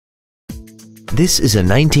This is a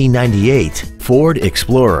 1998 Ford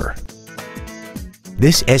Explorer.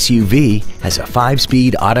 This SUV has a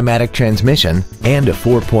 5-speed automatic transmission and a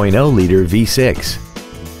 4.0-liter V6.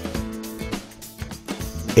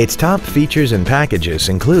 Its top features and packages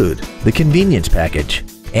include the convenience package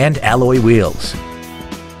and alloy wheels.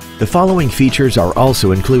 The following features are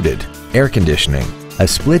also included: air conditioning, a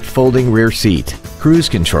split folding rear seat, cruise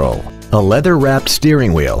control, a leather-wrapped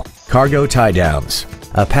steering wheel, cargo tie-downs,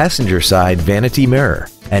 a passenger side vanity mirror,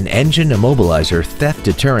 an engine immobilizer theft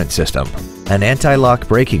deterrent system, an anti-lock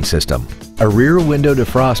braking system, a rear window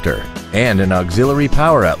defroster, and an auxiliary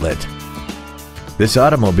power outlet. This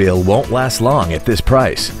automobile won't last long at this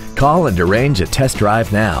price. Call and arrange a test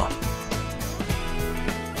drive now.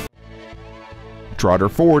 Trotter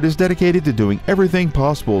Ford is dedicated to doing everything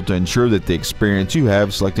possible to ensure that the experience you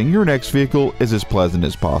have selecting your next vehicle is as pleasant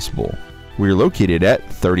as possible. We are located at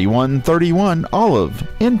 3131 Olive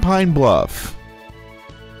in Pine Bluff.